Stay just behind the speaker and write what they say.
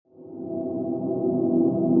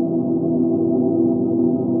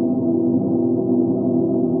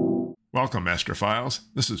Welcome, Astrophiles.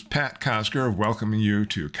 This is Pat Cosgrove welcoming you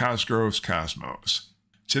to Cosgrove's Cosmos.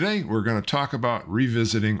 Today, we're going to talk about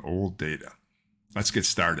revisiting old data. Let's get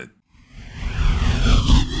started.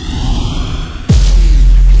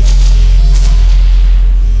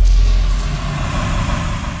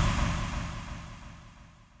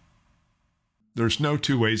 There's no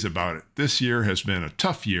two ways about it. This year has been a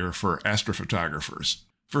tough year for astrophotographers.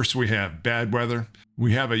 First, we have bad weather.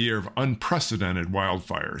 We have a year of unprecedented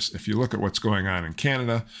wildfires. If you look at what's going on in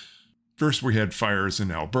Canada, first we had fires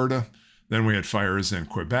in Alberta, then we had fires in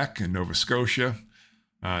Quebec and Nova Scotia.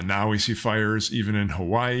 Now we see fires even in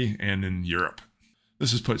Hawaii and in Europe.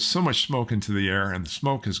 This has put so much smoke into the air, and the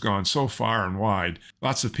smoke has gone so far and wide,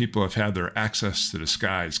 lots of people have had their access to the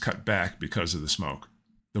skies cut back because of the smoke.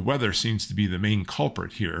 The weather seems to be the main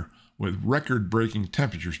culprit here, with record-breaking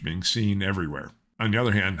temperatures being seen everywhere. On the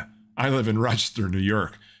other hand, I live in Rochester, New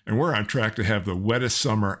York, and we're on track to have the wettest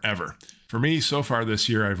summer ever. For me, so far this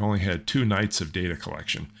year, I've only had 2 nights of data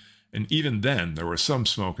collection, and even then, there was some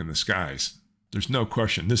smoke in the skies. There's no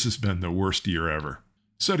question this has been the worst year ever.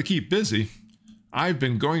 So to keep busy, I've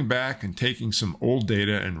been going back and taking some old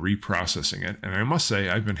data and reprocessing it, and I must say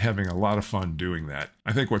I've been having a lot of fun doing that.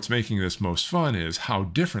 I think what's making this most fun is how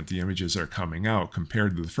different the images are coming out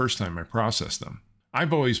compared to the first time I processed them.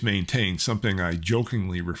 I've always maintained something I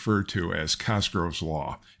jokingly refer to as Cosgrove's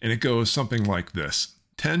Law, and it goes something like this.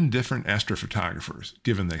 10 different astrophotographers,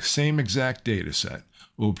 given the same exact data set,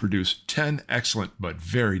 will produce 10 excellent but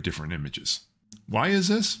very different images. Why is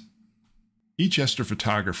this? Each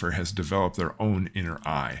astrophotographer has developed their own inner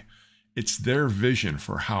eye. It's their vision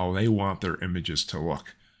for how they want their images to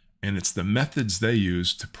look, and it's the methods they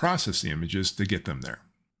use to process the images to get them there.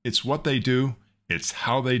 It's what they do, it's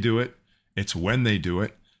how they do it, it's when they do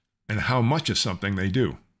it, and how much of something they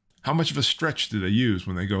do. How much of a stretch do they use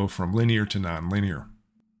when they go from linear to nonlinear?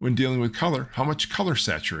 When dealing with color, how much color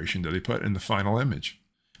saturation do they put in the final image?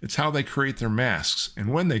 It's how they create their masks,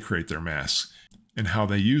 and when they create their masks, and how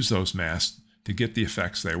they use those masks to get the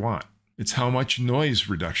effects they want. It's how much noise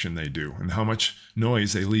reduction they do, and how much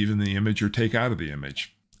noise they leave in the image or take out of the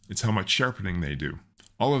image. It's how much sharpening they do.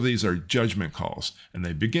 All of these are judgment calls, and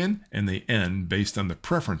they begin and they end based on the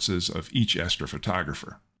preferences of each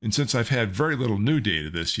astrophotographer. And since I've had very little new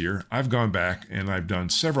data this year, I've gone back and I've done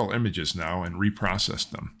several images now and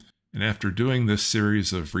reprocessed them. And after doing this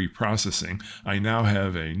series of reprocessing, I now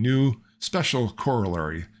have a new special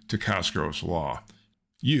corollary to Cosgrove's Law.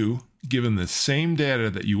 You, given the same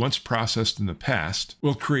data that you once processed in the past,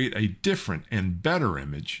 will create a different and better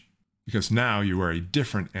image because now you are a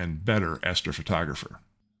different and better astrophotographer.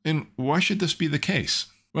 And why should this be the case?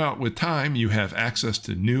 Well, with time, you have access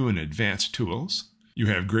to new and advanced tools. You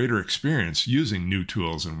have greater experience using new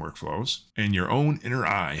tools and workflows, and your own inner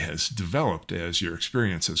eye has developed as your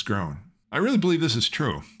experience has grown. I really believe this is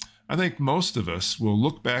true. I think most of us will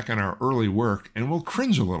look back on our early work and will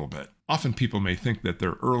cringe a little bit. Often people may think that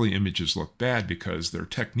their early images look bad because their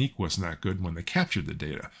technique was not good when they captured the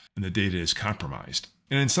data, and the data is compromised.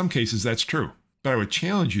 And in some cases, that's true. But I would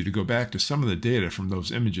challenge you to go back to some of the data from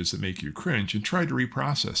those images that make you cringe and try to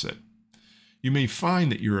reprocess it. You may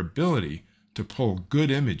find that your ability to pull good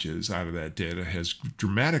images out of that data has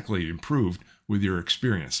dramatically improved with your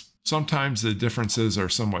experience. Sometimes the differences are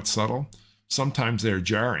somewhat subtle. Sometimes they're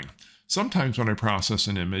jarring. Sometimes when I process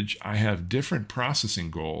an image, I have different processing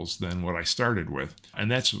goals than what I started with, and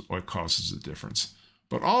that's what causes the difference.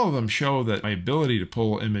 But all of them show that my ability to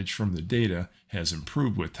pull image from the data has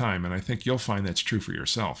improved with time, and I think you'll find that's true for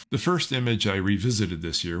yourself. The first image I revisited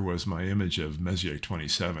this year was my image of Messier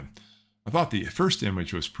 27. I thought the first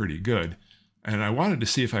image was pretty good, and I wanted to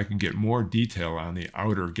see if I could get more detail on the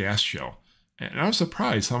outer gas shell. And I was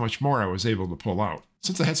surprised how much more I was able to pull out.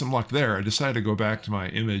 Since I had some luck there, I decided to go back to my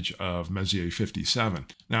image of Messier 57.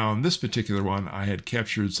 Now, in this particular one, I had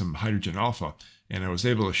captured some hydrogen alpha, and I was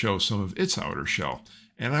able to show some of its outer shell.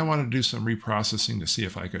 And I wanted to do some reprocessing to see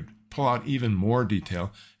if I could pull out even more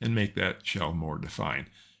detail and make that shell more defined.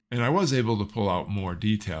 And I was able to pull out more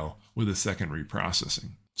detail with a second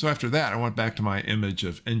reprocessing. So after that, I went back to my image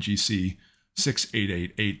of NGC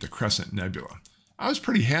 6888, the Crescent Nebula. I was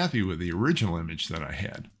pretty happy with the original image that I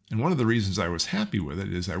had. And one of the reasons I was happy with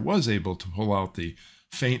it is I was able to pull out the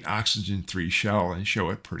faint oxygen-3 shell and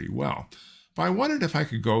show it pretty well. But I wondered if I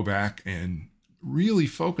could go back and really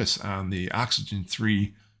focus on the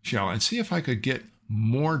oxygen-3 shell and see if I could get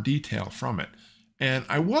more detail from it. And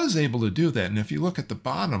I was able to do that. And if you look at the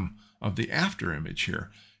bottom of the after image here,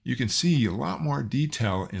 you can see a lot more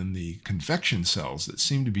detail in the convection cells that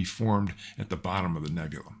seem to be formed at the bottom of the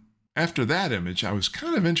nebula. After that image, I was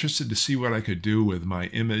kind of interested to see what I could do with my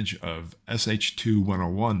image of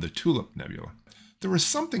SH2101, the Tulip Nebula. There was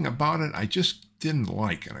something about it I just didn't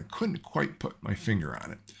like, and I couldn't quite put my finger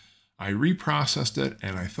on it. I reprocessed it,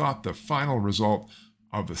 and I thought the final result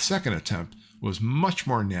of the second attempt was much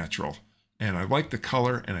more natural. And I liked the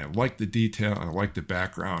color, and I liked the detail, and I liked the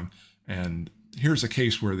background. And here's a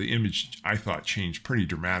case where the image, I thought, changed pretty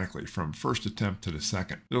dramatically from first attempt to the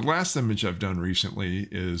second. The last image I've done recently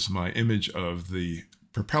is my image of the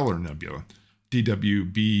Propeller Nebula,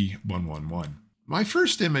 DWB111. My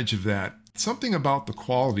first image of that, something about the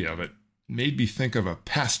quality of it made me think of a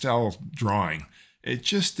pastel drawing. It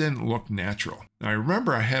just didn't look natural. Now, I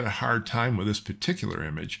remember I had a hard time with this particular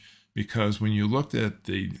image because when you looked at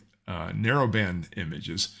the narrowband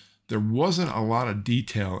images, there wasn't a lot of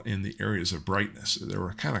detail in the areas of brightness. They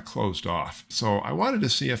were kind of closed off. So I wanted to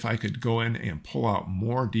see if I could go in and pull out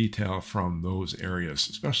more detail from those areas,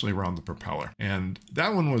 especially around the propeller. And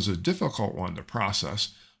that one was a difficult one to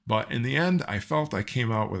process. But in the end, I felt I came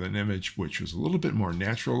out with an image which was a little bit more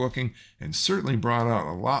natural looking and certainly brought out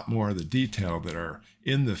a lot more of the detail that are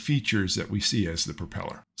in the features that we see as the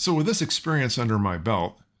propeller. So with this experience under my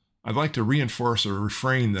belt, I'd like to reinforce a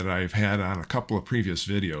refrain that I've had on a couple of previous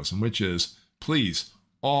videos, and which is, please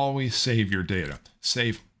always save your data.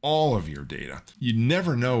 Save all of your data. You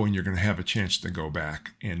never know when you're going to have a chance to go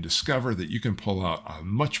back and discover that you can pull out a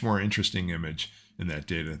much more interesting image in that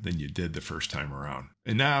data than you did the first time around.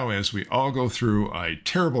 And now, as we all go through a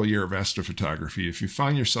terrible year of astrophotography, if you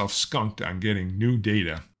find yourself skunked on getting new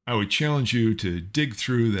data, I would challenge you to dig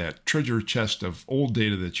through that treasure chest of old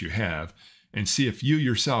data that you have and see if you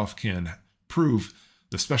yourself can prove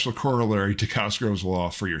the special corollary to Cosgrove's law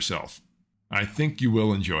for yourself. I think you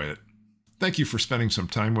will enjoy it. Thank you for spending some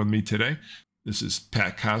time with me today. This is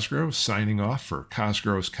Pat Cosgrove signing off for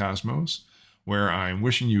Cosgrove's Cosmos, where I'm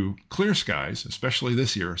wishing you clear skies, especially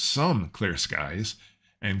this year, some clear skies,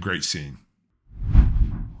 and great seeing.